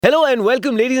Hello and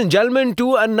welcome, ladies and gentlemen,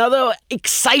 to another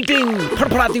exciting,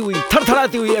 थरथराती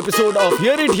हुई episode of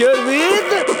Hear It Here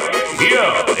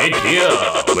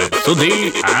with Sudhi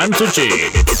and Suchi.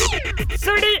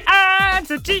 Sudhi and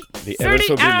Suchi. the ever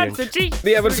so brilliant.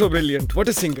 The ever so brilliant. What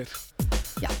a singer.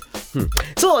 Yeah.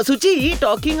 So, Suchi,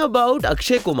 talking about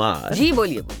Akshay Kumar, जी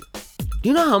बोलिए. do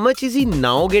you know how much is he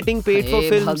now getting paid for Hey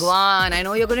films? Bhagwan, I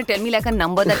know you're going to tell me like a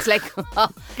number that's like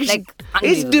It's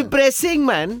unbelievable. depressing,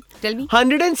 man. Tell me.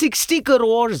 160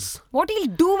 crores. What he'll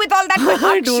do with all that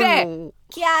I don't Akshay? know.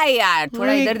 क्या यार थोड़ा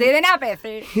Like- इधर दे देना पैसे.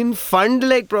 In fund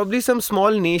like probably some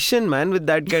small nation, man, with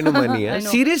that kind of money. I Yeah? know.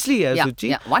 Seriously, yeah, Yeah,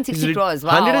 Suchi. yeah, 160 It's crores.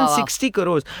 Wow, 160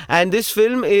 crores. And this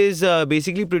film is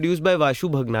basically produced by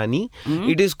Vashu Bhagnani.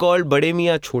 It is called Bade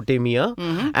Miyan Chote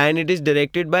Miyan. And it is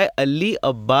directed by Ali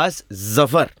Abbas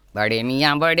Zafar. बड़े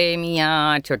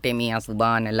मियाँ छोटे मियाँ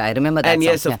सुभान अल्लाह. I remember that And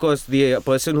yes, song. of course, the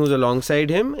person who's alongside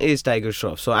him is Tiger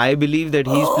Shroff. So I believe that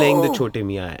he's playing the Chote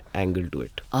Miyan angle to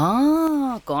it.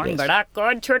 कौन बड़ा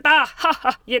कौन छोटा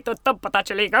ये तो तब पता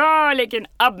चलेगा लेकिन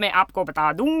अब मैं आपको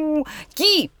बता दूं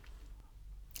कि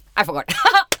I forgot.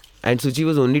 And Suchi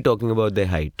was only talking about their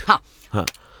height. हाँ. Huh.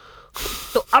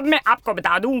 तो अब मैं आपको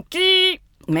बता दूं कि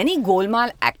many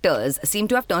Golmaal actors seem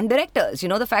to have turned directors. You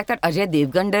know the fact that Ajay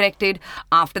Devgan directed,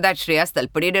 after that Shreyas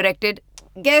Talpade directed.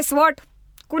 Guess what?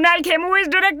 Kunal Khemu is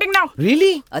directing now.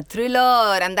 Really? A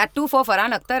thriller, and that too for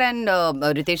Farhan Akhtar and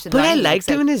Ritesh Sidhwani. But I liked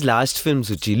him in his last film,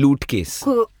 Suchi, Loot Case.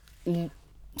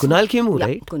 Kunal Khemu, Yeah,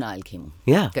 right? Kunal Khemu.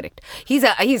 Yeah. Correct.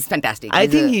 He's fantastic. I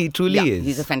think he truly is.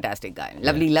 He's a fantastic guy.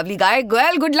 Lovely guy.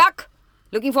 Well, good luck.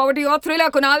 Looking forward to your thriller,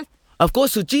 Kunal. Of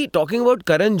course, Suchi, talking about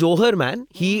Karan Johar, man,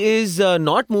 he is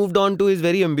not moved on to his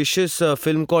very ambitious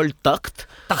film called Takht.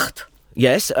 Takht.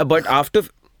 Yes, but after...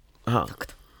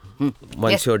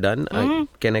 Once Yes. you're done,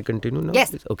 can I continue now? Yes.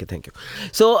 please? Okay, thank you.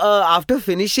 So, after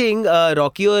finishing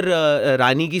Rocky or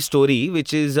Rani ki story,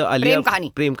 which is Alia...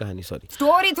 Prem Kahani, sorry.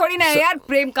 Story थोड़ी ना है यार,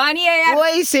 प्रेम कहानी है यार.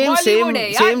 Why Bollywood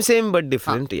है यार. same but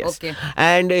different, yes. Okay.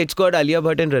 And it's got Alia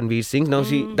Bhatt and Ranveer Singh. Now,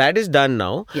 see, that is done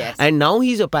now. Yes. And now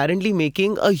he's apparently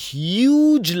making a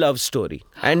huge love story.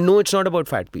 And no, it's not about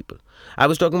fat people. I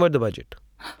was talking about the budget.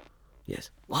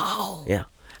 Yes. Wow. Yeah.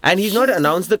 And he's not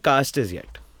announced the cast as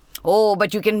yet. Oh,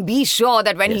 but you can be sure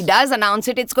that when he Yes. does announce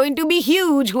it, it's going to be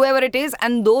huge, whoever it is,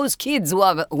 and those kids who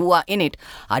are in it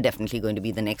are definitely going to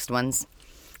be the next ones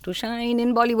to shine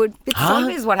in Bollywood. It's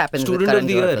always what happens Student with of Karan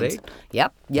the Johar year, films. right?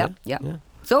 Yep. Yeah.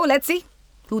 So let's see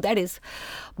who that is.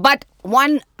 But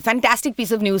one fantastic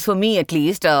piece of news for me, at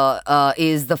least,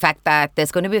 is the fact that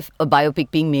there's going to be a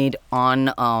biopic being made on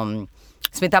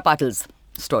Smita Patil's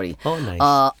story. Oh, nice.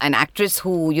 An actress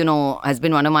who, has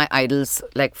been one of my idols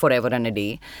like forever and a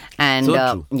day. And So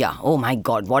true. yeah, oh my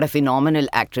God, what a phenomenal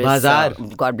actress. Bazaar.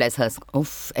 God bless her.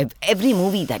 Oof, every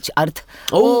movie that Arth.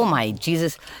 Oh. Oh my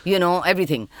Jesus.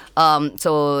 Everything.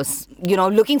 So,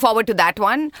 looking forward to that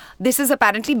one. This is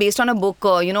apparently based on a book,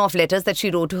 of letters that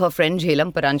she wrote to her friend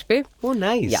Jhelam Paranjpe. Oh,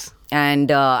 nice. Yeah. And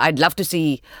I'd love to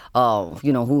see,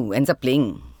 who ends up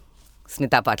playing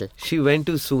Smita Patil. She went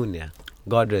too soon, yeah.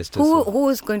 God rest her Who soul. who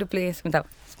is going to play Smita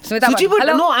Suchi, Patil? but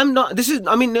Hello? no, I'm not. This is,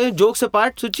 jokes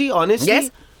apart, Suchi, honestly. Yes?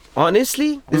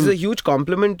 Honestly, this is a huge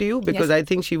compliment to you because Yes. I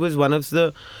think she was one of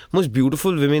the most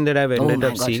beautiful women that I've ended my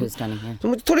up God, seeing. she was stunning, yeah. So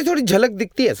मुझे थोड़ी झलक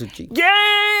दिखती है, Suchi.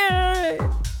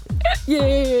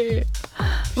 Yeah.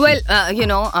 Well,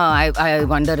 I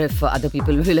wonder if other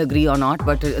people will agree or not,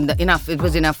 but enough. It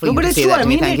was enough for No, you but to it's say true. that I to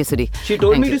me. mean Thank it. you, Sudhi. She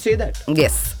told Thank me you. to say that.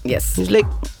 Yes. It's like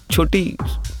Choti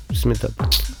Smita.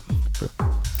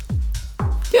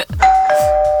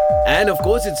 And of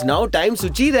course, it's now time,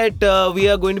 Suchi, that we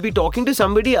are going to be talking to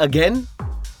somebody again.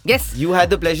 Yes. You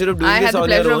had the pleasure of doing I this had the on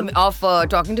your pleasure own. of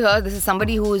talking to her. This is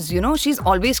somebody who's, she's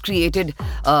always created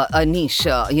a niche.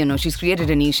 She's created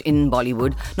a niche in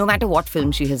Bollywood. No matter what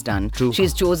film she has done, True.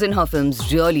 she's chosen her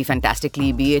films really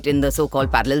fantastically, be it in the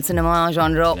so-called parallel cinema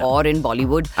genre or in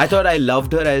Bollywood. I thought I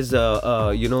loved her as,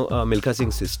 Milkha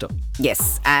Singh's sister.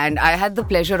 Yes, and I had the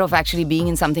pleasure of actually being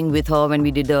in something with her when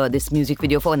we did this music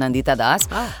video for Nandita Das.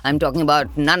 I'm talking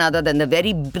about none other than the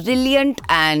very brilliant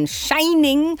and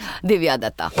shining Divya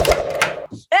Datta.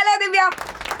 Hello, Divya.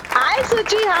 Hi,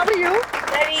 Suchi. How are you?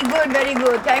 Very good, very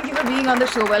good. Thank you for being on the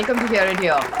show. Welcome to Hear It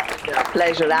Here.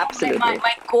 Pleasure, absolutely.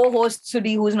 My co-host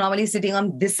Sudhi, who's normally sitting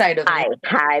on this side of me.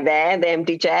 Hi there, the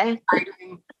empty chair.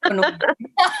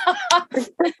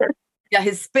 Yeah,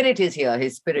 his spirit is here.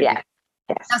 His spirit. Yeah.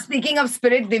 Yes. Now, speaking of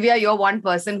spirit, Divya, you're one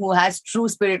person who has true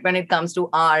spirit when it comes to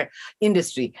our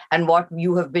industry and what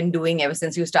you have been doing ever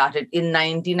since you started in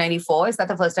 1994. Is that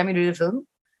the first time you did a film?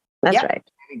 That's Yeah. right.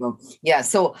 There we go. Yeah.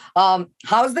 So,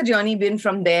 how's the journey been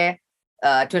from there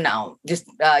to now? Just,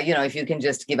 if you can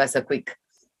just give us a quick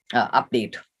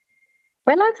update?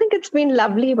 Well, I think it's been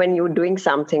lovely when you're doing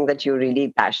something that you're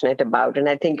really passionate about. And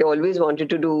I think I always wanted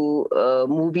to do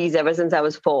movies ever since I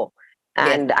was 4.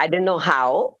 Yes. And I didn't know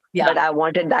how, but I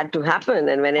wanted that to happen.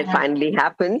 And when it finally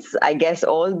happens, I guess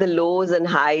all the lows and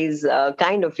highs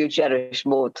kind of you cherish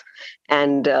both.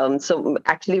 And so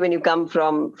actually, when you come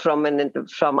from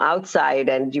outside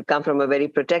and you come from a very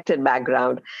protected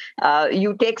background,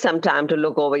 you take some time to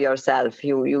look over yourself.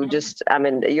 You just, I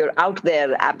mean, you're out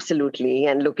there absolutely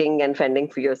and looking and fending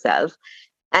for yourself.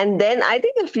 And then I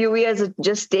think a few years it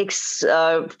just takes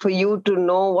for you to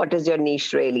know what is your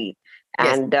niche really,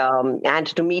 Yes. and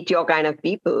to meet your kind of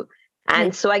people.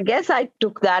 And so I guess I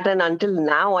took that, and until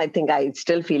now, I think I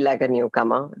still feel like a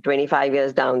newcomer. 25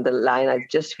 years down the line, I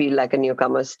just feel like a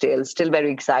newcomer still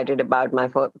very excited about my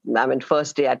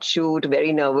first day at shoot,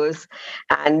 very nervous,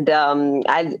 and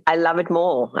I love it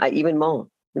more, even more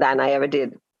than I ever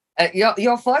did.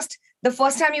 The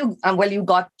first time you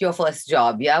got your first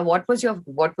job, yeah. What was your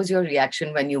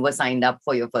reaction when you were signed up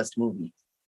for your first movie?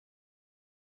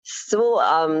 So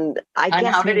I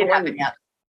guess how did it happen?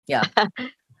 Yeah.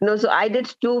 No, so I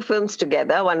did 2 films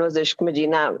together. One was Ishq Mein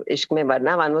Jeena, Ishq Mein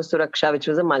Marna. One was Suraksha, which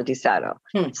was a multi-starrer.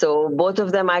 So both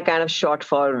of them I kind of shot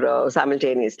for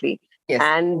simultaneously. Yes.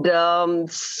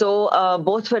 And so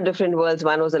both were different worlds.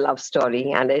 One was a love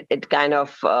story, and it kind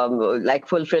of like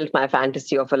fulfilled my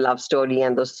fantasy of a love story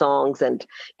and those songs. And,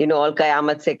 all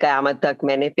Qayamat Se Qayamat Tak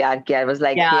Maine Pyar Kiya. I was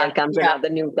like, here comes another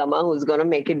newcomer who's going to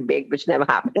make it big, which never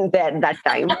happened there at that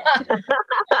time.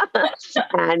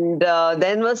 And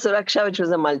then was Suraksha, which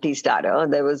was a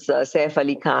multi-starrer. There was Saif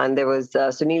Ali Khan, there was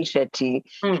Sunil Shetty,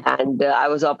 and I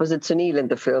was opposite Sunil in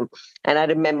the film. And I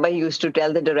remember he used to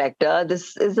tell the director,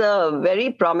 this is a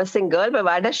very promising girl, but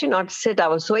why does she not sit? I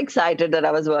was so excited that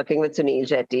I was working with Sunil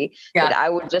Shetty that I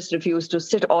would just refuse to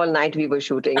sit all night we were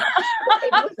shooting.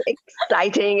 It was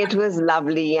exciting. It was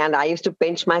lovely. And I used to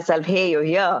pinch myself, hey, you're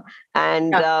here.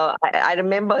 And I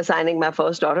remember signing my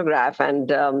first autograph,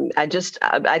 and I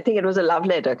think it was a love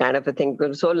letter kind of a thing. It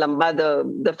was so lamba,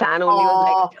 the fan only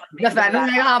was like... The fan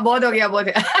was like, bahut ho gaya,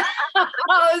 bahut ho gaya.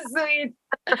 How sweet.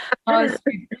 How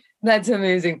sweet. That's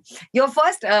amazing. Your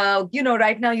first,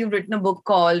 right now you've written a book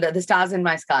called The Stars in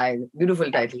My Sky.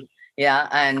 Beautiful title. Yeah.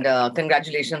 And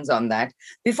congratulations on that.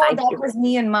 Before Thank that you. was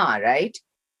Me and Ma, right?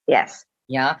 Yes.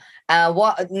 Yeah.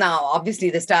 Now,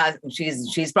 obviously, the star,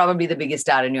 she's probably the biggest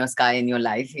star in your sky in your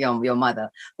life, your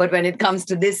mother. But when it comes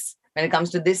to this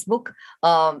book,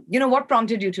 what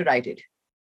prompted you to write it?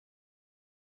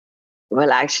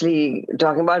 Well, actually,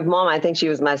 talking about mom, I think she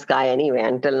was my sky anyway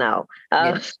until now.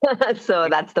 So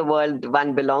that's the world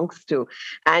one belongs to.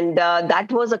 And that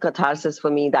was a catharsis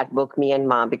for me, that book, Me and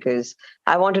Ma, because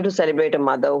I wanted to celebrate a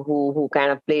mother who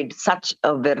kind of played such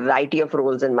a variety of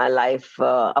roles in my life.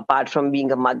 Apart from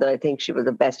being a mother, I think she was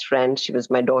the best friend. She was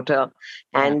my daughter.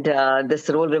 And this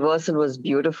role reversal was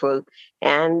beautiful.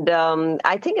 And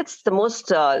I think it's the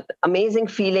most amazing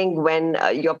feeling when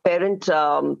your parent...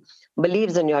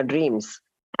 believes in your dreams,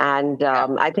 and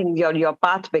I think your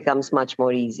path becomes much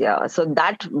more easier. So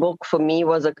that book for me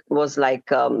was like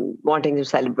wanting to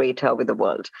celebrate her with the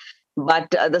world.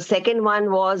 But the second one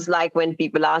was like when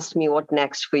people asked me what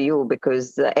next for you,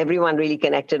 because everyone really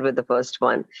connected with the first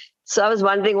one. So I was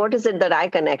wondering, what is it that I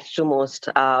connect to most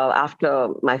after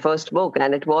my first book?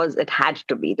 And it had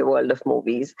to be the world of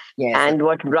movies. Yes. And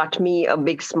what brought me a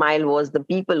big smile was the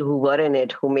people who were in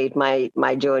it, who made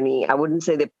my journey. I wouldn't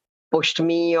say they pushed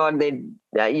me or they,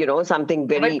 something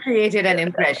very... But created an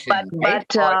impression,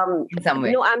 But in some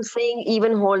way. I'm saying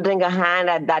even holding a hand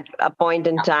at that a point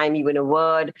in time, even a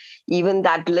word, even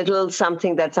that little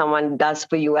something that someone does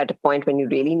for you at a point when you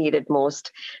really need it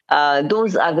most.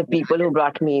 Those are the people who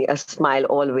brought me a smile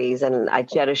always. And I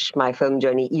cherish my film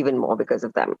journey even more because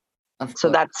of them. So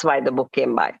that's why the book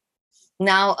came by.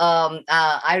 Now,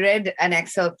 I read an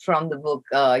excerpt from the book,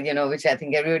 which I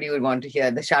think everybody would want to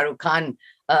hear, the Shah Rukh Khan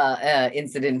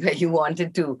incident where you always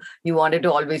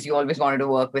wanted to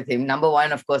work with him. Number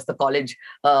one, of course, the college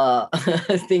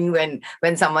thing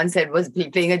when someone said was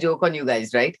playing a joke on you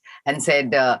guys, right? And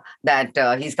said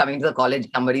that he's coming to the college,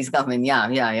 somebody's coming.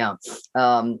 Yeah.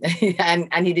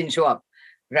 And he didn't show up,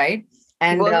 right?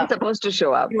 And he wasn't supposed to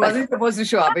show up. He wasn't supposed to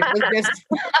show up. It was just,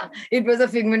 it was a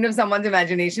figment of someone's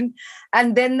imagination.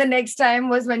 And then the next time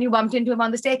was when you bumped into him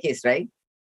on the staircase, right?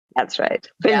 That's right.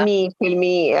 Filmy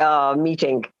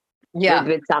meeting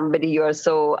with somebody you're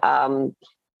so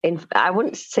I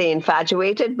wouldn't say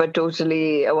infatuated, but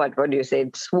totally what do you say?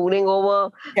 Swooning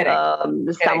over Correct.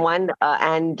 Correct. someone,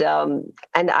 and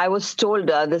I was told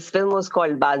this film was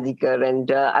called Bazikar,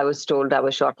 and I was told I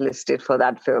was shortlisted for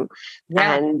that film,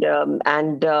 Yeah.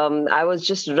 and I was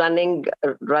just running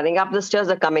up the stairs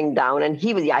or coming down, and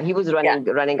he was Yeah.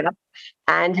 running up,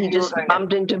 and And he you were just going to.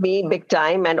 bumped into me big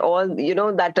time, and all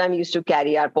that time we used to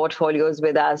carry our portfolios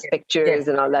with us, Yes. pictures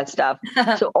and all that stuff.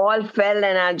 So all fell,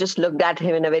 and I just looked at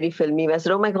him in a very filmy way. I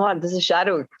said, "Oh my God, this is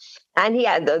Shahrukh." And he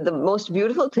had the most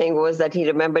beautiful thing was that he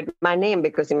remembered my name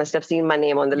because he must have seen my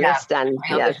name on the Yeah. list. And On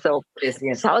the yeah, so yes,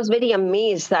 yes. so I was very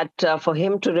amazed that for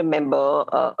him to remember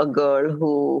a girl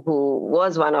who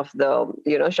was one of the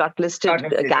shortlisted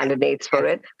Shortlisted, yes. candidates for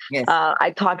Yes. it, Yes.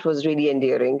 I thought was really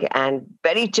endearing and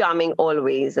very charming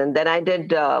always. And then I did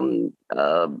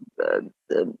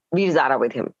Veer Zara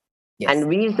with him. Yes. And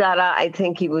Veer Zara, I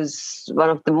think he was one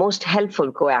of the most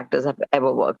helpful co-actors I've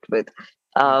ever worked with.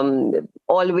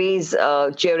 Always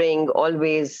cheering,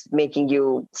 always making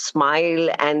you smile,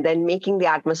 and then making the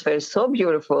atmosphere so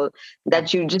beautiful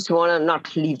that you just want to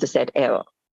not leave the set ever.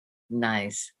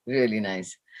 Nice. Really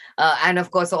nice. And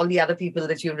of course, all the other people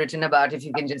that you've written about, if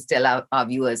you can just tell our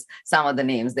viewers some of the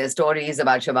names. There's stories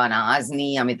about Shabana Azmi,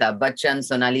 Amitabh Bachchan,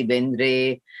 Sonali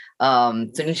Bendre,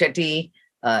 Sunil Shetty.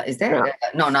 Is there? Yeah.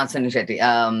 No, not Sunil Shetty.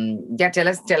 Yeah,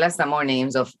 tell us some more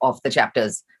names of the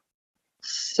chapters.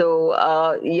 So,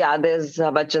 there's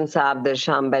Bachchan Saab, there's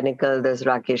Sham Benikal, there's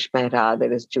Rakesh Mehra,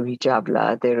 there is Juhi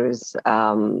Chawla, there is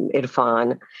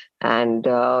Irfan, and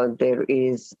there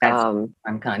is That's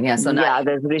Khan. Yeah, Sonali.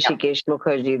 there's Rishikesh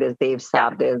Mukherjee, there's Dev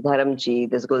Saab, there's Dharamji,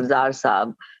 there's Gulzar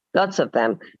Saab, lots of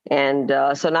them. And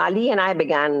Sonali and I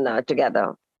began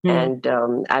together. And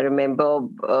I remember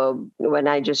when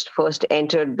I just first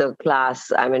entered the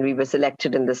class, I mean, we were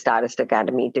selected in the Starist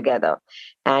Academy together.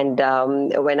 And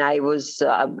when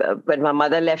when my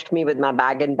mother left me with my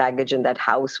bag and baggage in that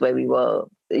house where we were,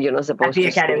 supposed At the to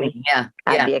academy. stay Yeah.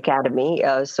 at the academy.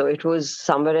 So it was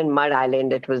somewhere in Mud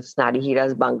Island. It was Nadi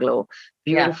Hira's bungalow,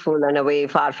 beautiful and away,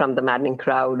 far from the maddening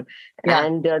crowd. Yeah.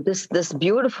 And this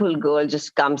beautiful girl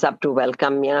just comes up to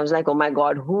welcome me, and I was like, "Oh my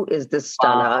God, who is this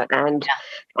stunner?"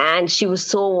 And she was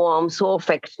so warm, so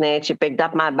affectionate. She picked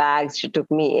up my bags, she took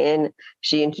me in,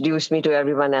 she introduced me to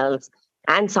everyone else.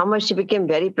 And somewhere she became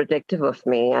very protective of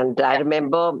me. And I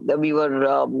remember that we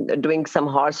were doing some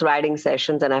horse riding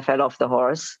sessions, and I fell off the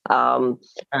horse. And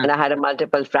I had a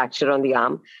multiple fracture on the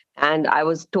arm, and I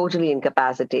was totally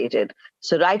incapacitated.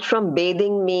 So right from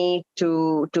bathing me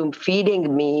to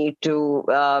feeding me to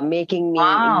making me learn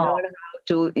how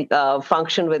to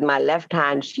function with my left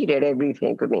hand, she did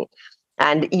everything for me.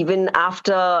 And even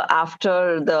after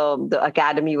the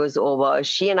academy was over,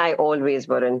 she and I always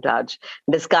were in touch,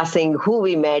 discussing who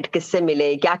we met, kisse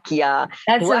mile, kya kiya,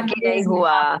 hua ki nahi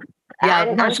hua,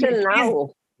 and until now.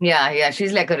 Yeah,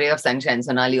 she's like a ray of sunshine.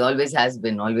 Sonali always has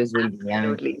been, always will be.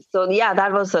 Absolutely. So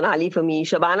that was Sonali for me.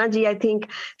 Shabana ji, I think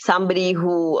somebody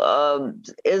who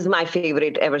is my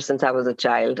favorite ever since I was a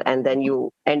child, and then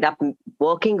you end up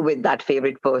working with that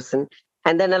favorite person.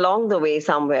 And then along the way,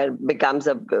 somewhere becomes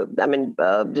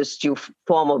just you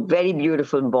form a very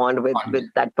beautiful bond with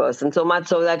that person. So much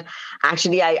so that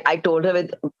actually I told her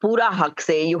with pura haq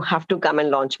say, you have to come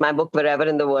and launch my book wherever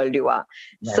in the world you are.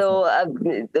 That's so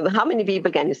how many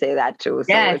people can you say that to? So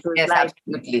yes,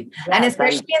 absolutely. Yeah, and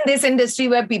especially in this industry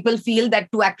where people feel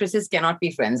that two actresses cannot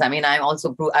be friends. I mean, I've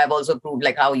also proved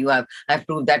like how I've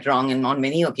proved that wrong on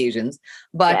many occasions.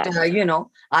 But,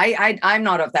 I'm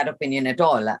not of that opinion at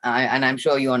all. And I'm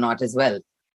sure you're not as well.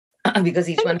 Because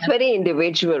each one is very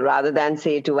individual rather than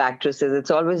say two actresses.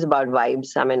 It's always about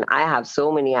vibes. I mean, I have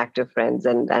so many actor friends,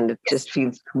 and it just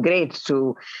feels great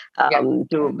to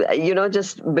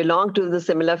just belong to the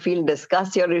similar field,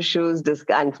 discuss your issues,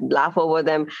 and laugh over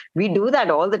them. We do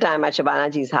that all the time at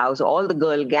Shabana ji's house. All the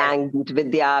girl gang, be it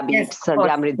Vidya, be it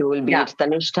Sandhya Mridul, be it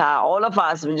Tanishtha, all of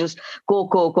us, we just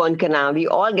Coco, Konkana, we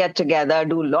all get together,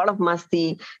 do a lot of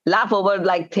masti, laugh over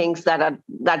like things that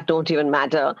don't even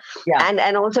matter,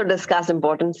 and also discuss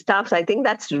important stuff. So I think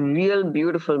that's real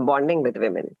beautiful bonding with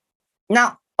women.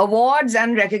 Now, awards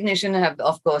and recognition have,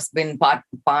 of course, been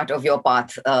part of your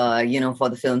path, for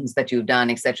the films that you've done,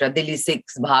 etc. Dilli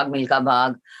 6, Bhag Milka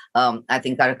Bhag, I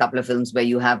think are a couple of films where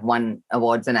you have won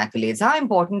awards and accolades. How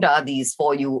important are these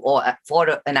for you or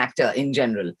for an actor in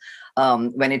general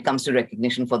when it comes to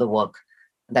recognition for the work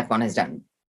that one has done?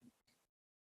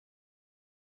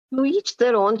 To each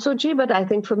their own, Suchi, but I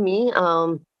think for me,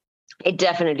 It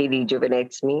definitely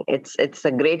rejuvenates me. It's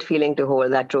a great feeling to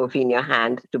hold that trophy in your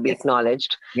hand, to be Yes.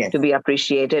 acknowledged, Yes. to be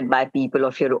appreciated by people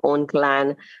of your own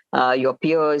clan, your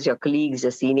peers, your colleagues,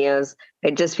 your seniors.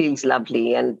 It just feels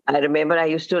lovely. And I remember I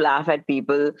used to laugh at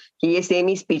people. कि ये same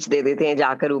ही speech दे देते हैं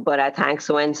जाकर ऊपर. I thank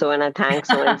so and so and I thank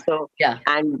so and so. Yeah.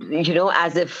 And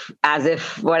as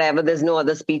if whatever, there's no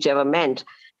other speech ever meant.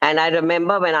 And I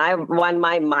remember when I won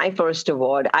my first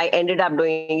award, I ended up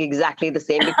doing exactly the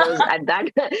same because at that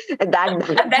that At that time,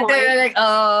 point, you're like,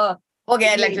 okay,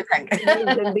 I'd like ये to thank.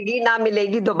 ये जिंदगी ना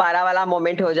मिलेगी दोबारा वाला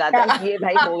moment हो जाता है कि ये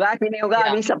भाई होगा कि नहीं होगा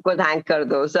Yeah. अभी सबको थैंक कर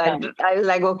दो. So I was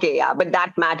like, okay, yeah, but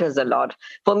that matters a lot.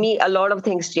 For me, a lot of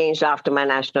things changed after my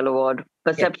national award.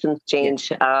 Perceptions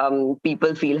change.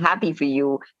 People feel happy for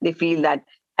you. They feel that.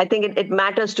 I think it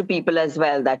matters to people as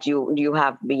well that you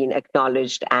have been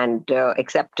acknowledged and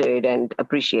accepted and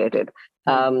appreciated.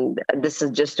 This is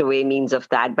just a way means of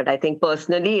that. But I think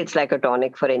personally, it's like a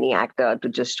tonic for any actor to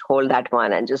just hold that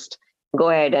one and just go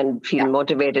ahead and feel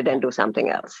motivated and do something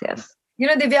else. Yes. You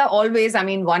know, Divya, always, I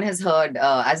mean, one has heard,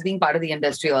 as being part of the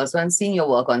industry also and seeing your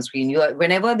work on screen,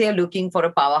 whenever they're looking for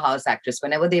a powerhouse actress,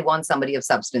 whenever they want somebody of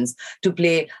substance to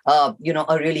play, a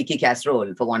really kick-ass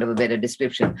role, for want of a better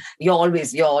description, you're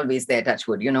always there,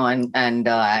 touchwood, and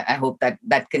I hope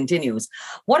that continues.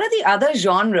 What are the other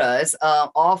genres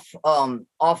of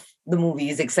the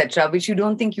movies, etc., which you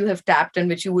don't think you have tapped and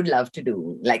which you would love to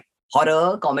do? Like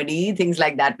horror, comedy, things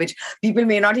like that, which people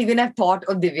may not even have thought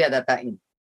of Divya Datta in.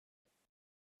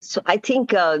 So I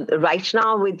think right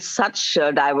now, with such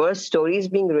diverse stories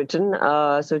being written,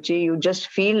 Suchi, you just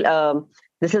feel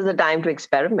this is the time to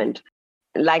experiment.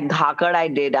 Like Dhakad I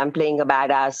did, I'm playing a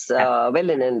badass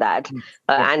villain in that.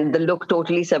 And the look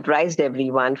totally surprised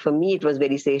everyone. For me, it was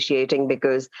very satiating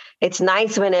because it's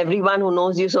nice when everyone who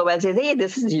knows you so well says, hey,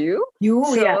 this is you.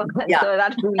 So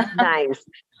that feels nice.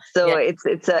 So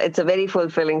it's a very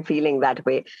fulfilling feeling that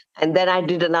way. And then I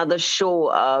did another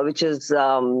show, which is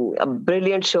a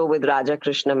brilliant show with Raja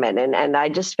Krishna Menon, and I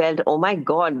just felt, oh my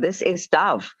God, this is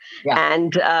tough.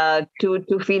 And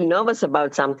to feel nervous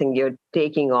about something you're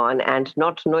taking on and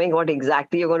not knowing what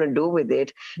exactly you're going to do with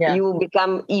it, you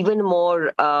become even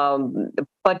more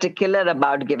particular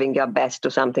about giving your best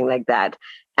to something like that.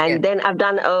 And then I've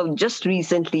done just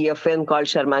recently a film called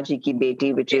Sharma Ji Ki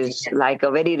Beti, which is like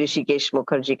a very Rishikesh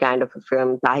Mukherjee kind of a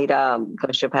film. Tahira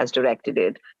Kashyap has directed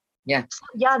it. Yeah.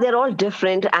 Yeah, they're all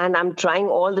different, and I'm trying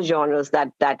all the genres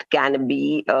that can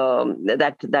be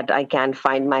that I can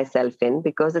find myself in,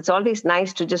 because it's always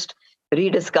nice to just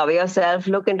rediscover yourself,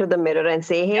 look into the mirror, and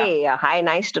say, "Hey, hi,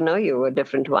 nice to know you." A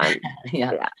different one.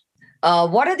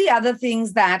 What are the other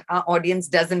things that our audience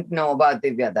doesn't know about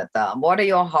Divya Datta? What are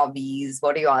your hobbies?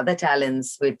 What are your other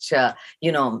talents? Which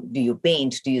do you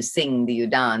paint? Do you sing? Do you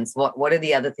dance? What are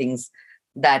the other things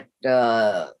that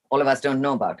all of us don't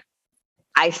know about?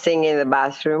 I sing in the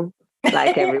bathroom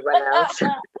like everyone else.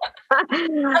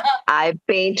 I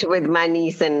paint with my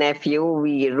niece and nephew.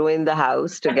 We ruin the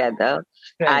house together.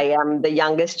 I am the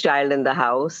youngest child in the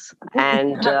house,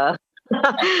 and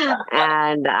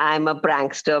and I'm a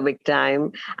prankster big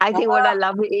time. I think what I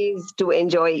love is to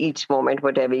enjoy each moment,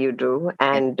 whatever you do.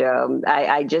 And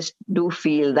I just do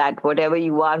feel that whatever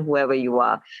you are, whoever you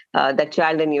are, that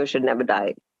child in you should never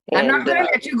die. I'm not going to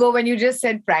let you go when you just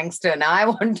said prankster. Now I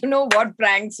want to know what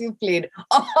pranks you played.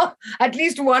 At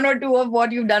least one or two of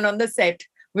what you've done on the set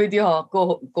with your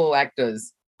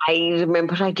co-actors. I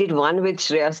remember I did one with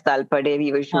Shreyas Talpade.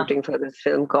 We were shooting for this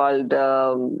film called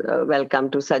Welcome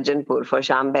to Sajjanpur for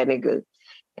Shyam Benegal.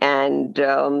 And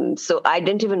so I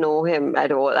didn't even know him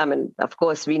at all. I mean, of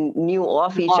course, we knew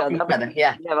of each other, but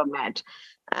never met.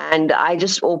 And I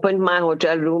just opened my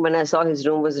hotel room and I saw his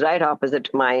room was right opposite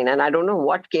mine. And I don't know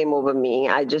what came over me.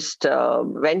 I just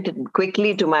went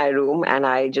quickly to my room and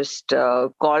I just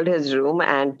called his room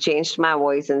and changed my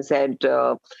voice and said,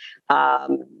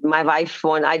 my wife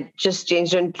I just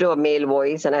changed into a male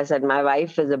voice and I said, my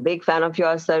wife is a big fan of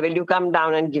yours, sir. Will you come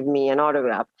down and give me an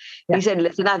autograph? He said,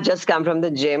 listen, I've just come from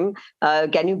the gym.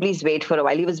 Can you please wait for a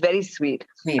while? He was very sweet.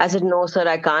 I said, no, sir,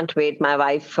 I can't wait. My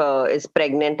wife is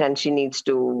pregnant and she needs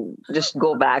to just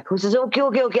go back. Who says, okay,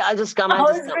 I'll just come.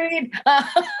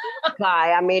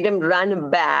 I made him run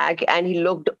back and he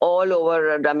looked all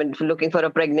over. I mean, looking for a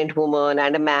pregnant woman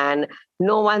and a man.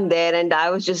 No one there. And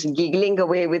I was just giggling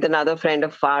away with another friend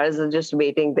of ours, just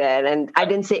waiting there. And I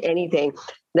didn't say anything.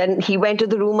 Then he went to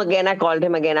the room again. I called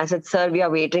him again. I said, sir, we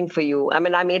are waiting for you. I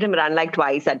mean, I made him run like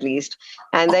twice at least.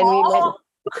 And then we met.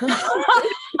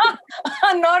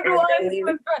 Not once.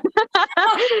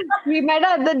 We met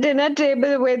at the dinner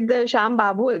table with the Shyam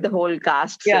Babu, the whole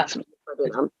cast.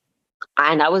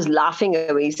 And I was laughing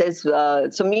away. He says,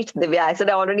 so meet Divya. I said,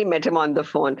 I already met him on the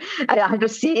phone. I had to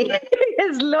see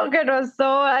his look. It was so,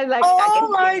 I was like, I Oh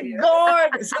can my see you.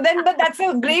 God. So then, but that's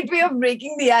a great way of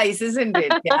breaking the ice, isn't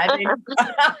it? Yeah, I mean,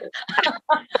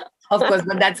 of course,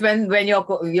 but that's when your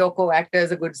co-actor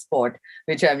is a good sport,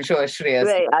 which I'm sure Shreyas.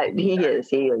 Right, he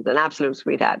is an absolute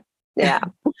sweetheart. Yeah.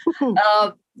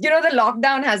 The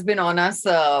lockdown has been on us,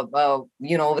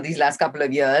 over these last couple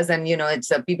of years, and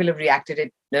it's people have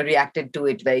reacted to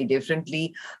it very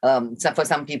differently. So for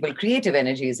some people, creative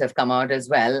energies have come out as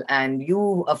well. And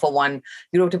you, for one,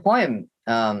 you wrote a poem,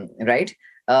 right?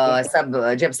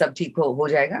 जब सब ठीक हो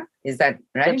जाएगा, is that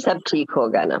right? जब सब ठीक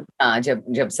होगा ना.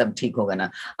 जब सब ठीक होगा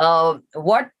ना.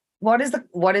 What is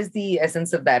the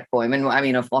essence of that poem? And I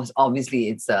mean, of course, obviously,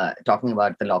 it's talking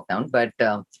about the lockdown. But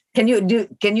can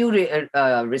you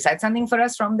recite something for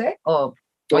us from there? Or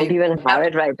don't even have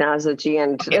it right now, Suchi.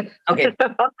 And okay.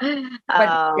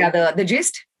 But the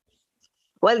gist.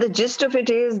 Well, the gist of it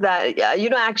is that,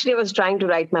 actually I was trying to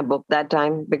write my book that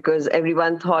time because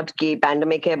everyone thought कि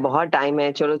pandemic है, बहुत time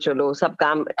है, चलो, सब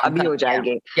काम अभी हो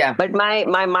जाएंगे. Yeah. But my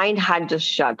mind had just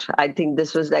shut. I think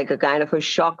this was like a kind of a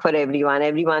shock for everyone.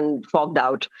 Everyone fogged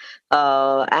out.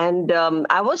 And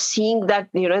I was seeing that,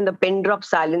 in the pin drop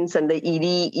silence and the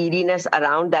eeriness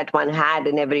around that one had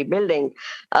in every building,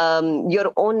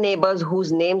 your own neighbors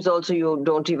whose names also you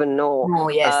don't even know. Oh,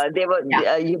 yes. They were,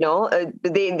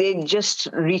 they just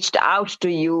reached out to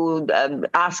you,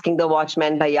 asking the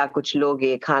watchman, "Bhaiya, kuch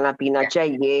loge, khana pina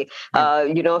chahiye,"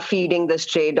 feeding the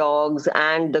stray dogs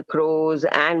and the crows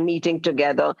and meeting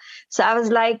together. So I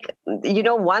was like,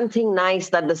 one thing nice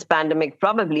that this pandemic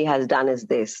probably has done is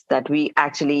this, that we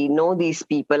actually know these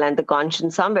people and the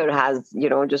conscience somewhere has,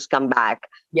 just come back.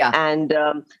 Yeah. And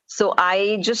so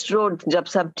I just wrote, "Jab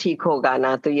sab theek hoga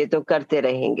na, to ye to karte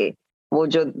rahenge." वो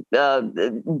जो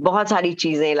बहुत सारी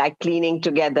चीजें like cleaning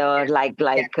together, like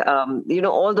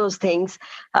all those things.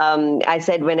 I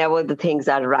said whenever the things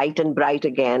are right and bright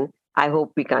again, I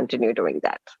hope we continue doing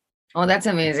that. Oh, that's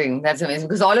amazing. That's amazing.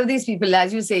 Because all of these people,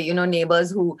 as you say,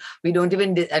 neighbors who we don't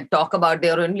even talk about, they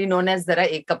are only known as zara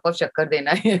ek cup of shakkar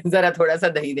dena, zara thoda sa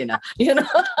dahi dena.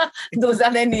 Those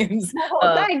are their names.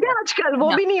 होता है क्या आजकल?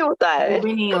 वो भी नहीं होता है. वो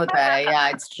भी नहीं होता है. Yeah,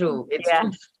 it's true. It's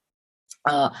true.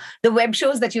 The web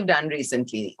shows that you've done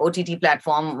recently, OTT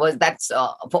platform, that's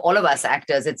for all of us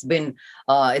actors. It's been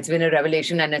a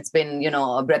revelation, and it's been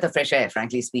a breath of fresh air,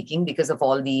 frankly speaking, because of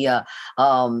all the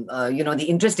the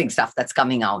interesting stuff that's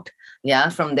coming out. Yeah,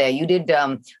 from there you did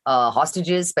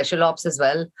Hostages, Special Ops as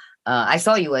well. I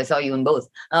saw you in both,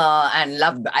 and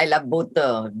I love both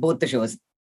the shows.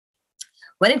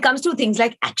 When it comes to things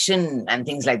like action and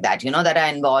things like that, that are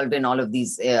involved in all of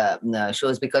these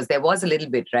shows, because there was a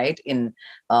little bit, right, in,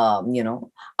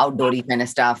 outdoory kind of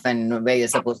stuff and where you're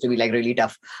supposed to be like really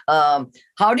tough.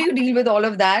 How do you deal with all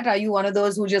of that? Are you one of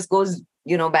those who just goes,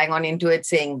 bang on into it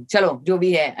saying, chalo, jo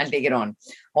bhi hai, I'll take it on?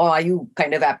 Or are you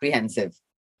kind of apprehensive?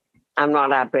 I'm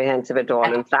not apprehensive at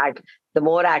all. In fact, the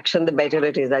more action, the better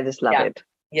it is. I just love it.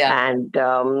 Yeah. And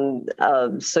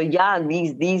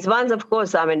these ones, of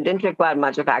course, didn't require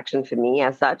much of action for me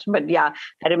as such. But yeah,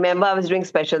 I remember I was doing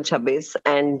Special 26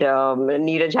 and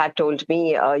Neeraj had told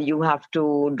me, you have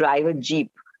to drive a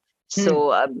Jeep.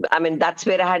 So, that's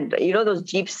where I had, those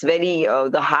Jeeps, very,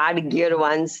 the hard gear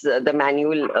ones, the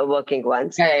manual working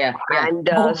ones. Yeah. And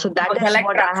so that is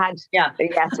what I had. Yeah.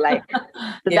 Yes,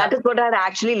 that is what I had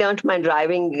actually learned my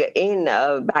driving in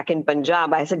back in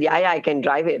Punjab. I said, yeah, I can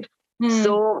drive it.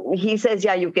 So he says,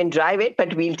 yeah, you can drive it,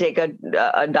 but we'll take a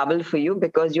double for you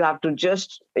because you have to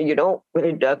just,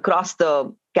 cross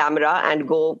the camera and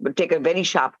go take a very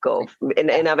sharp curve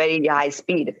in a very high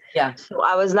speed. Yeah. So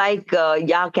I was like,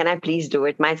 can I please do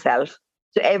it myself?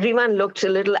 So everyone looked a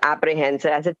little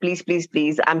apprehensive. I said,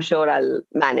 please, I'm sure I'll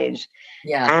manage.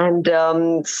 Yeah. And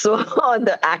so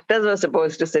the actors were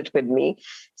supposed to sit with me.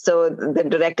 So the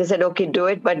director said, okay, do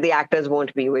it, but the actors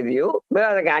won't be with you.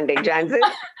 Well, I can't take chances.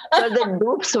 So the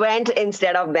dupes went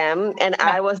instead of them. And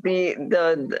I was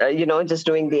the just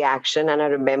doing the action. And I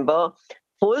remember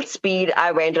full speed,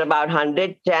 I went about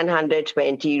 110,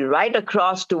 120 right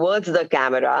across towards the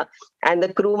camera. And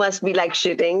the crew must be like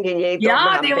shitting.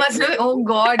 Yeah, they must be. Oh,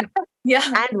 God. Yeah.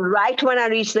 And right when I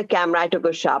reached the camera, I took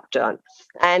a sharp turn.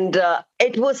 And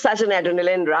it was such an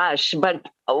adrenaline rush. But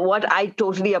what I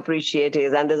totally appreciate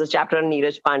is, and there's a chapter on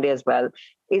Neeraj Pandey as well,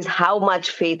 is how much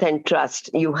faith and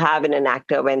trust you have in an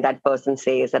actor when that person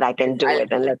says that I can do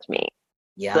it and let me.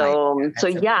 Yeah.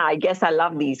 I guess I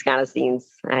love these kind of scenes.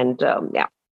 And yeah.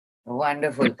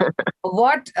 Wonderful.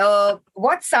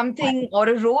 What's something or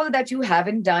a role that you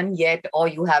haven't done yet or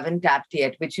you haven't tapped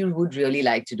yet, which you would really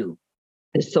like to do?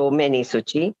 There's so many,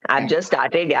 Suchi. I've just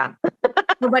started, yeah.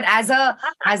 No, but as a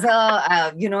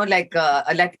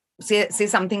like say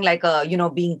something like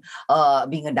being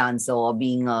a dancer, or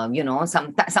being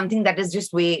something that is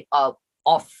just way off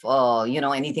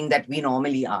anything that we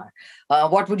normally are.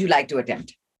 What would you like to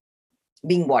attempt?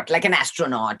 Being what, like an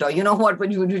astronaut, or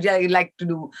would you like to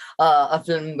do a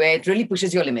film where it really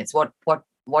pushes your limits?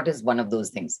 What is one of those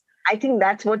things? I think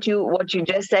that's what you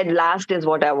just said last is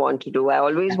what I want to do. I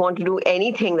always want to do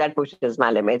anything that pushes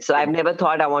my limits. So I've never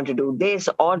thought I want to do this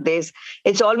or this.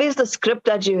 It's always the script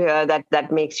that you hear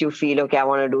that makes you feel, okay, I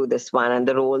want to do this one, and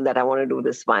the role that I want to do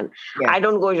this one. Yeah. I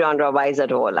don't go genre wise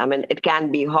at all. I mean, it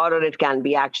can be horror, it can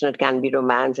be action, it can be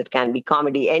romance, it can be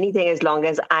comedy, anything, as long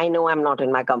as I know I'm not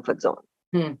in my comfort zone.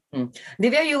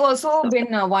 Divya, you've also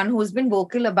been one who's been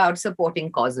vocal about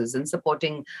supporting causes and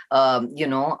supporting,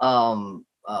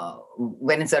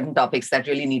 when in certain topics that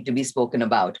really need to be spoken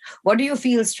about. What do you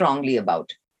feel strongly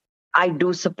about? I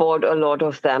do support a lot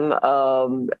of them.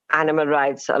 Animal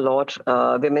rights a lot,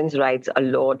 women's rights a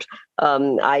lot.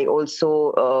 I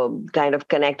also kind of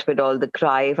connect with all the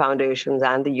CRY foundations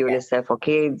and the UNICEF for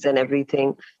kids and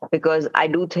everything, because I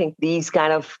do think these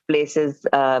kind of places,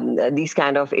 these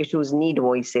kind of issues need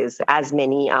voices. As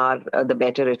many are, the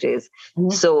better it is.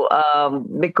 So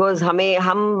because हम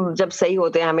जब सही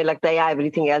होते हैं हमें लगता है yeah,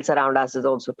 everything else around us is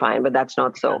also fine, but that's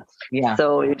not so. Yeah.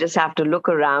 So you just have to look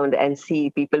around and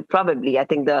see people. Probably, I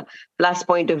think the plus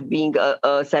point of being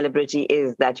a celebrity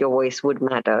is that your voice would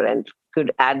matter and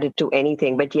could add it to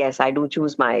anything. But yes, I do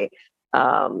choose my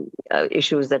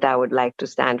issues that I would like to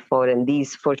stand for, and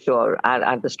these for sure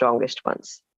are the strongest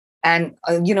ones. And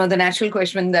the natural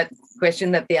question that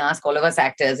they ask all of us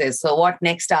actors is, so what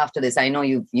next after this? I know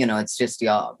it's just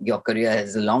your career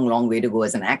has a long way to go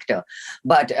as an actor,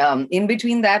 but in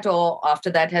between that or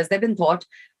after that, has there been thought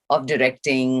of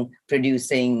directing,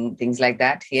 producing, things like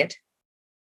that yet?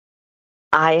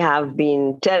 I have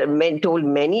been told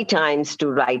many times to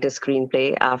write a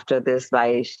screenplay after this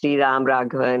by Sriram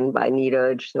Raghavan, by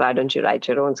Neeraj. Why don't you write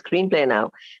your own screenplay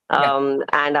now?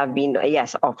 And I've been,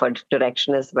 yes, offered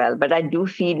direction as well. But I do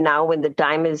feel now, when the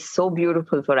time is so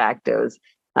beautiful for actors,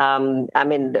 I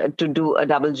mean, to do a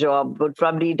double job would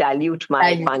probably dilute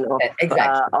my fun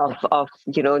of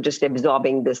just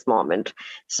absorbing this moment.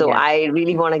 So I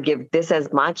really want to give this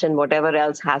as much, and whatever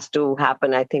else has to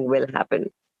happen, I think will happen.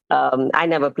 I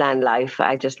never plan life.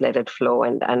 I just let it flow,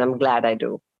 and I'm glad I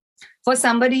do. For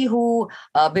somebody who,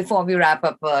 before we wrap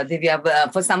up,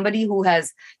 Divya, for somebody who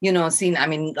has, seen,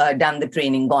 done the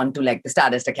training, gone to like the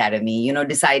Stardust Academy,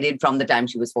 decided from the time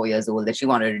she was 4 years old that she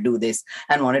wanted to do this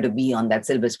and wanted to be on that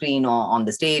silver screen or on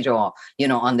the stage or,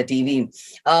 on the TV.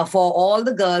 For all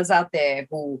the girls out there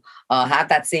who have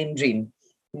that same dream,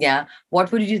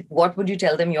 what would you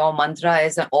tell them your mantra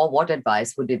is, or what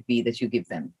advice would it be that you give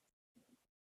them?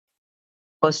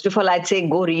 First of all, I'd say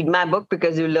go read my book,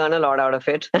 because you learn a lot out of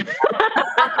it.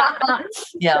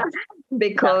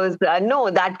 Because no,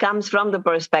 that comes from the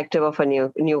perspective of a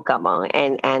newcomer,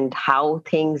 and how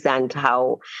things and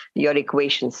how your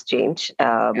equations change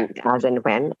as and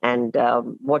when, and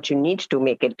what you need to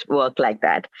make it work like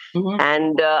that.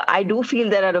 And I do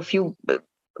feel there are a few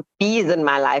P's in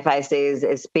my life. I say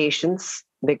is patience,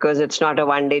 because it's not a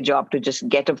one-day job to just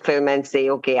get a film and say,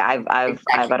 okay, I've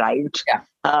arrived.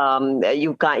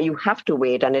 You have to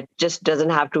wait, and it just doesn't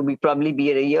have to probably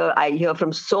be a year. I hear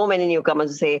from so many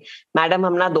newcomers say, "Madam,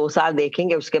 हम ना 2 साल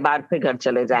देखेंगे, उसके बाद फिर घर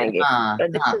चले जाएंगे."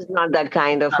 But this is not that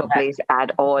kind of a place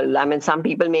at all. I mean, some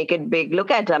people make it big.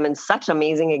 Look at, such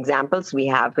amazing examples we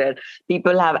have where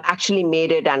people have actually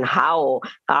made it, and how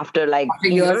after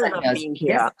years of being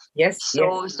here. Yes.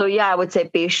 So yeah, I would say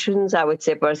patience. I would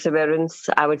say perseverance.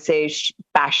 I would say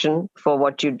passion for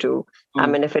what you do. I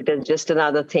mean, if it is just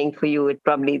another thing for you, it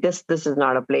probably, this is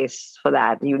not a place for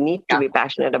that. You need to be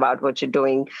passionate about what you're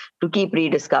doing to keep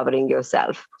rediscovering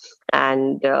yourself.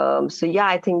 And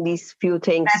I think these few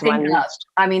things.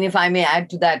 If I may add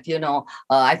to that,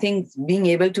 I think being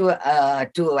able to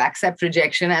accept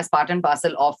rejection as part and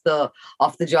parcel of the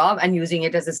job, and using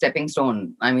it as a stepping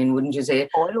stone. I mean, wouldn't you say?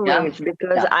 Always,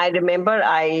 because I remember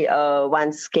I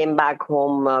once came back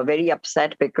home very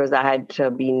upset because I had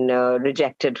been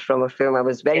rejected from a film I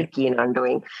was very keen on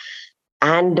doing.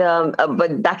 And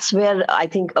but that's where I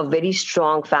think a very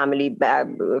strong family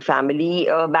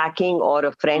backing or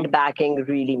a friend backing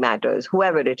really matters.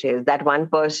 Whoever it is, that one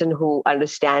person who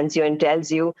understands you and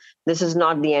tells you this is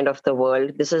not the end of the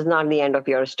world, this is not the end of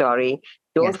your story.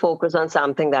 Don't Yes. focus on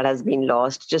something that has been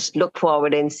lost. Just look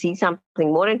forward and see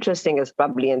something more interesting is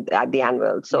probably at the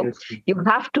annual. So you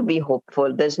have to be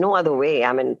hopeful. There's no other way.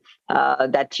 I mean,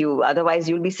 otherwise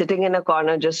you'll be sitting in a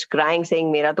corner just crying, saying,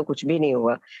 Mera to kuch bhi nahi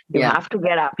hua. You Yeah. have to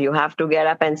get up. You have to get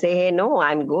up and say, hey, no,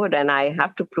 I'm good. And I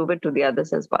have to prove it to the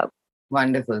others as well.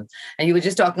 Wonderful. And you were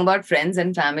just talking about friends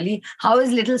and family. How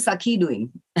is little Sakhi doing?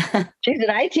 She's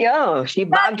right here. She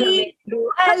bugged her way through.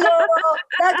 Hello,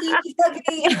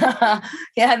 Sakhi.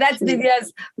 Yeah, that's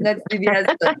Divya's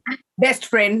best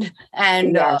friend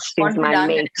and Yes, she's my confidant and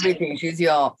mate. everything. She's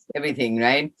your everything,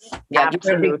 right? Yeah,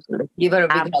 Absolutely. give her a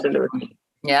big hug. Absolutely.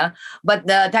 Yeah, but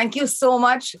thank you so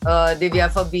much,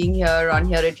 Divya, for being here on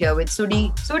Hear It Here with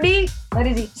Sudhi. Sudhi, where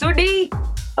is he?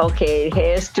 Sudhi. Okay,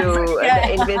 here's to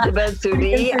the invisible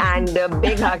Sudhi and a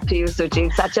big hug to you, Suchi.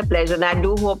 It's such a pleasure. And I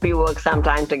do hope we work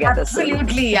sometime together soon.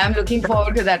 Absolutely. I'm looking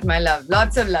forward to that, my love.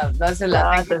 Lots of love. Lots of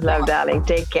love. Lots of love, darling.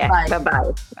 Take care. Bye.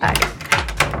 Bye-bye. Bye.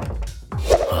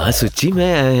 हाँ सुची में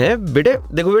आए हैं बेटे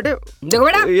देखो बेटे देखो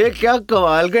बेटा ये क्या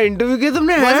कमाल का इंटरव्यू किया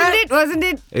तुमने wasn't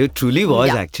it It truly was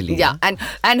actually. Yeah,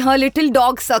 and her little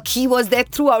dog Sakhi was there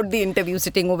throughout the interview,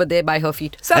 sitting over there by her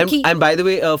feet. Sakhi. And by the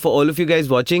way, for all of you guys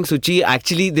watching, Suchi,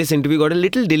 actually this interview got a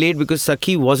little delayed because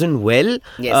Sakhi wasn't well.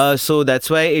 Yes. So that's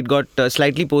why it got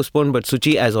slightly postponed. But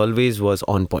Suchi, as always, was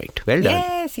on point. Well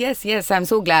done. Yes. I'm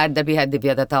so glad that we had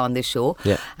Divya Datta on this show.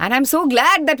 Yeah. And I'm so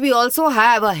glad that we also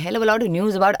have a hell of a lot of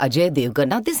news about Ajay Devgan.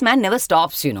 Now, this man never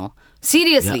stops,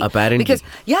 Seriously. Yeah, apparently.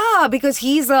 Because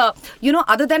he's,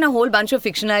 other than a whole bunch of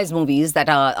fictionalized movies that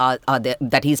are there,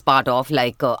 that he's part of,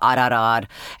 like RRR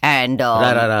and...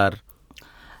 RRR.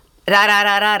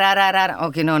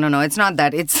 Okay, no, it's not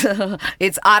that. It's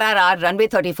RRR, Runway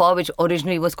 34, which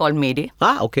originally was called Mayday.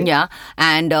 Okay. Yeah,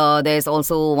 and there's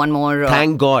also one more.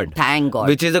 Thank God. Thank God.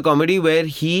 Which is a comedy where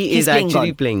he is playing actually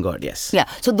God. playing God, yes. Yeah,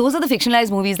 so those are the fictionalized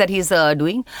movies that he's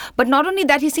doing. But not only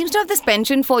that, he seems to have this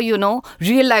penchant for,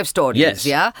 real life stories. Yes.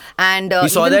 Yeah, and We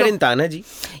saw that in Tanaji.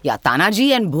 Yeah, Tanaji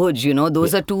and Bhuj,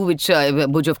 those are two which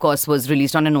Bhuj, of course, was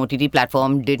released on an OTT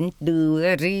platform. Didn't do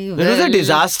very well. It was a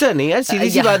disaster, नहीं यार सीधी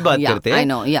सी बात करते हैं. I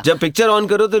know, yeah. जब picture on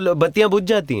करो तो बत्तियां बुझ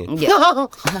जाती हैं. Yeah.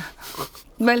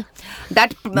 Well,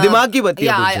 that दिमाग की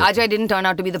बत्तियां बुझ जाती हैं. Ajay didn't turn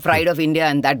out to be the pride of India,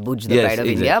 and that Bhuj the Yes, pride of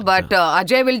exactly. India. But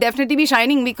Ajay will definitely be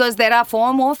shining because there are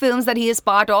 4 more films that he is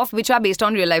part of which are based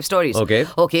on real life stories. Okay.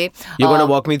 Okay. You're going to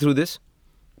walk me through this?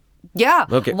 Yeah.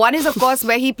 Okay. One is, of course,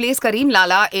 where he plays Kareem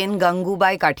Lala in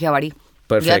Gangubai Kathiawadi.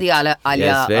 Perfect. Yeah, the Alia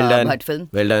Yes, well done. Bhatt film.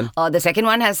 Well done. The second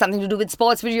one has something to do with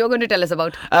sports, which you're going to tell us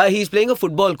about. He's playing a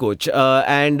football coach,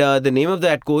 and the name of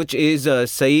that coach is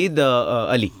Saeed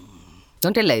Ali.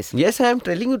 Don't tell lies. Yes, I am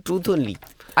telling you truth only.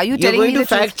 Are you You're telling going me to the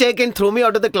truth? fact check and throw me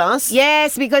out of the class?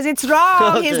 Yes, because it's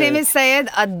wrong. Okay. His name is Syed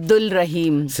Abdul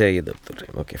Rahim. Saeed Abdul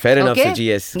Rahim. Okay, fair enough, Okay? Suchi,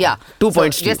 yes. Yeah. 2 So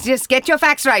points to you. just get your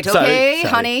facts right, okay,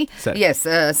 Sorry. honey? Sorry. Yes.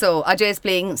 So Ajay is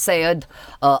playing Syed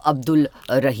Abdul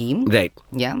Rahim. Right.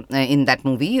 Yeah, in that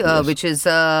movie, which is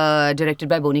directed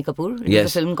by Boni Kapoor. It is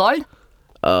Yes. a film called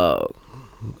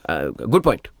Good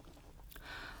point.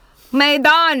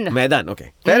 Maidan. Maidan,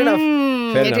 okay. Fair enough.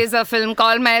 Fair It enough. is a film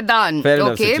called Maidan. Fair enough,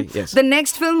 Okay. Suchi, yes. The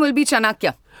next film will be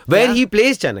Chanakya. Where Yeah. he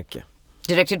plays Chanakya.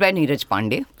 Directed by Neeraj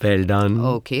Pandey. Well done.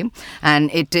 Okay. And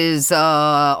it is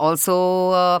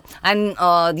also...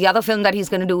 the other film that he's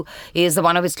going to do is the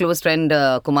one of his close friend,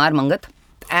 Kumar Mangat.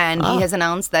 And he has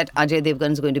announced that Ajay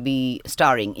Devgan is going to be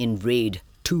starring in Raid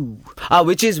 2.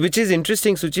 Which is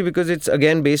interesting, Suchi, because it's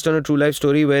again based on a true life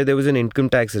story where there was an income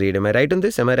tax raid. Am I right on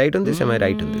this? Am I right on this?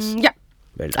 Yeah.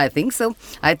 Well done. I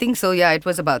think so. Yeah, it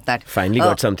was about that. Finally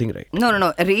got something right.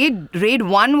 No. Raid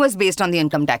 1 was based on the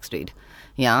income tax raid.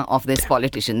 Yeah, of this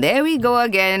politician. There we go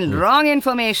again. Wrong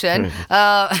information.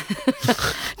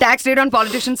 Tax raid on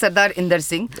politician Sardar Inder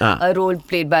Singh, a role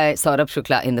played by Saurabh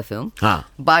Shukla in the film.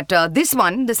 But this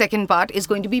one, the second part, is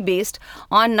going to be based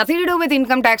on nothing to do with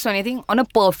income tax or anything, on a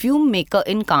perfume maker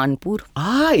in Kanpur.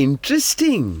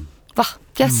 Interesting. वाह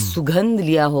क्या सुगंध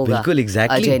लिया होगा बिल्कुल,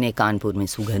 exactly. Ajay ने कानपुर में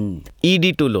सुगंध.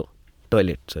 ED to low.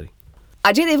 Toilet, sorry.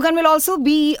 Ajay Devgan will also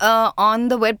be on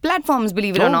the web platforms,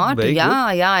 believe it or not. Very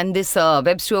Yeah. And this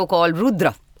web show called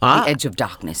Rudra, The Edge of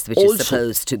Darkness, which is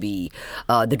supposed to be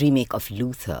the remake of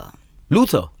Luther.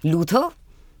 Luther?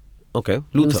 Okay.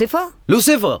 Lucifer?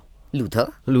 Luther.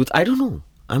 I don't know.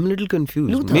 I'm a little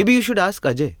confused. Luther. Maybe you should ask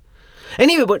Ajay.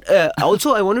 Anyway, but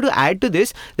also I wanted to add to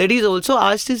this that he's also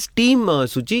asked his team,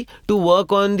 Suchi, to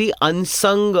work on the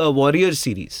Unsung Warrior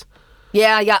series.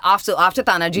 Yeah. After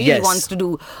Tanaji, Yes.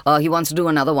 he wants to do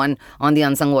another one on the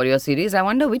Unsung Warrior series. I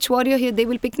wonder which warrior here they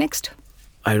will pick next.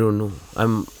 I don't know.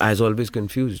 I'm, as always,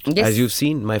 confused. Yes. As you've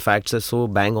seen, my facts are so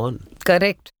bang on.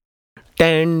 Correct.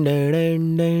 Dun, dun,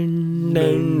 dun, dun,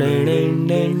 dun, dun, dun,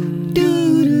 dun.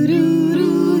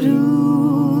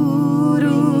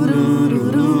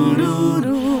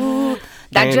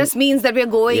 That just means that we're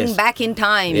going back in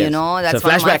time, you know. That's so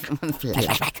flashback.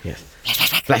 Flashback. Yes.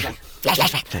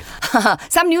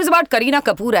 Flashback. Some news about Kareena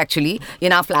Kapoor actually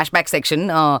in our flashback section.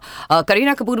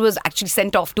 Kareena Kapoor was actually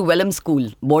sent off to Welham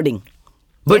School boarding.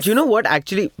 But you know what?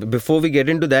 Actually, before we get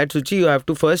into that, Suchi, you have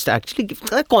to first actually give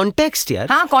the context, yaar.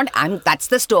 That's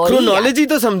the story. Chronology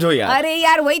to samjho, yaar. Arey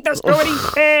yaar, wahi to story.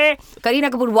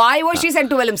 Kareena Kapoor, why was she sent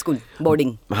to Welham School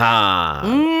boarding?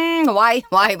 Why?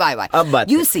 Ab baat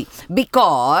You see,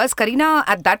 because Kareena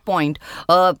at that point,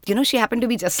 she happened to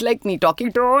be just like me,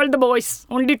 talking to all the boys,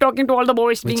 only talking to all the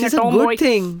boys, being Which is a a tomboy. good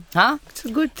thing. Huh? It's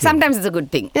a good thing. Sometimes it's a good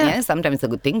thing. Yeah. Yeah, sometimes it's a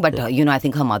good thing. But, I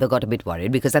think her mother got a bit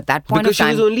worried because at that point Because of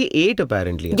time... she was only 8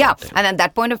 apparently. at Yeah, that time. and at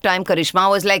that point of time, Karishma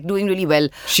was like doing really well.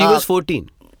 She was 14.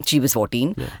 She was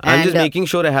 14. Yeah. I'm just making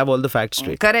sure I have all the facts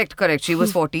straight. Correct. She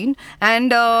was 14.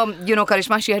 And,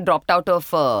 Karishma, she had dropped out of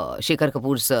Shekhar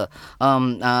Kapoor's,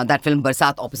 that film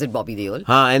Barsat opposite Bobby Deol.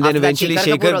 And then After that, eventually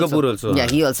Shekhar Kapoor also. Yeah,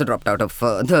 he also dropped out of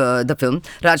the film.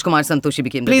 Rajkumar Santoshi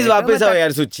became the Please director. वापस आओ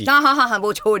यार Suchi. हाँ,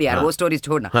 वो छोड़ यार, वो stories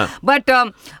छोड़ना. But,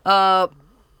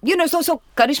 so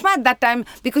Karishma at that time,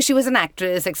 because she was an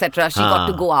actress, etc., she got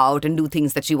to go out and do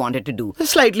things that she wanted to do.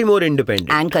 Slightly more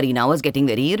independent. And Kareena was getting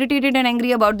very irritated and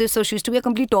angry about this. So she used to be a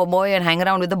complete tomboy and hang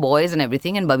around with the boys and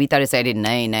everything. And Babita decided,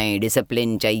 nahi,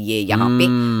 discipline chahiye yahan pe.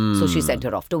 So she sent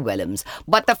her off to Wellams.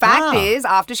 But the fact is,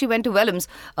 after she went to Wellams,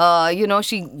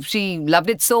 she loved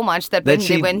it so much that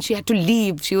when she had to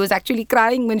leave, she was actually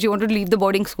crying when she wanted to leave the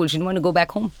boarding school. She didn't want to go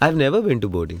back home. I've never been to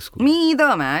boarding school. Me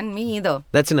either, man. Me either.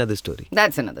 That's another story.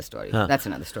 That's another story.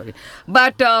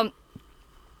 But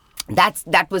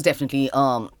that was definitely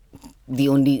the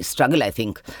only struggle I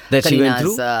think that she went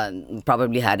Kareena's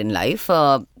probably had in life.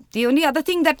 The only other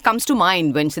thing that comes to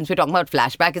mind since we're talking about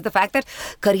flashback is the fact that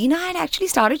Kareena had actually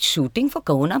started shooting for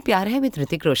Kaho Na Pyar Hai with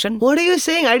Hrithik Roshan. What are you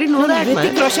saying? I didn't know that,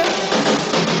 Hrithik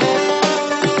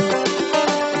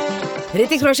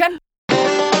Roshan.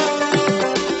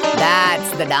 That's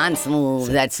the dance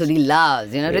move that Sudhi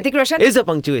loves. Hrithik Roshan is a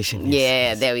punctuation. Yes.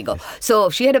 Yeah, there we go. So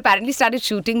she had apparently started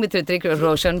shooting with Hrithik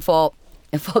Roshan for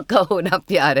Kaho Na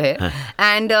Pyar Hai.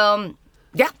 And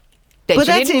But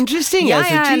that's interesting.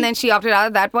 Yeah, and then she opted out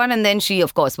of that one, and then she,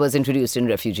 of course, was introduced in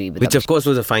Refugee. Which, of course,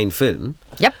 was a fine film.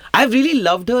 Yep. I really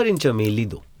loved her in Chameli,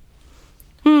 though.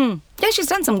 Yeah, she's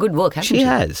done some good work, hasn't she? She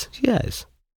has.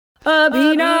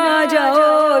 Abhi na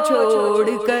jao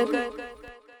chhodkar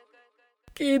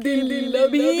ke dil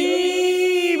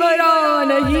abhi bara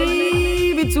nahi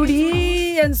with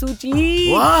Sudhi and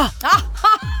Suchi. Wow!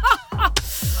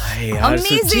 यार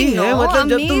सुची है मतलब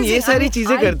जब तुम ये सारी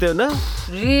चीजें करते हो ना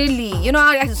really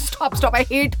stop I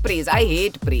hate praise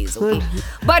okay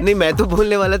but नहीं मैं तो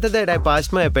बोलने वाला था that I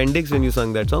passed my appendix when you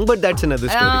sung that song but that's another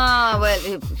story well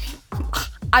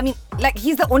I mean like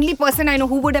he's the only person I know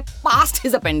who would have passed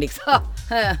his appendix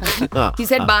he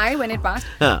said bye when it passed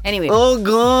anyway oh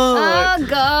god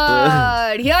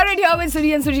here when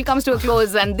Sudhi and Suchi comes to a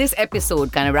close and this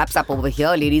episode kind of wraps up over here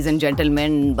ladies and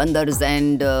gentlemen bandars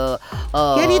and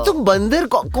यार ये तो बंदर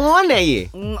कौन है ये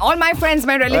all my friends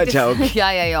my relatives अच्छा, okay.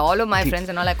 yeah all of my friends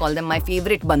and all I call them my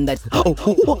favorite bandar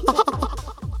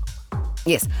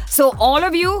Yes. So all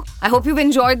of you, I hope you've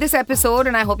enjoyed this episode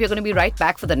and I hope you're going to be right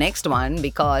back for the next one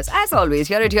because as always,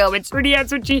 here with Sudhi and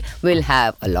Suchi, we'll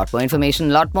have a lot more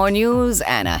information, a lot more news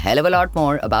and a hell of a lot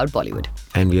more about Bollywood.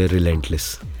 And we are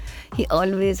relentless. He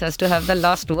always has to have the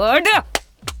last word.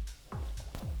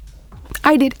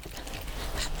 I did.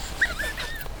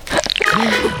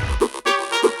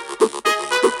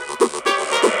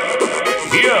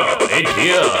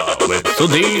 Here with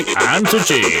Sudhi and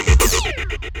Suchi.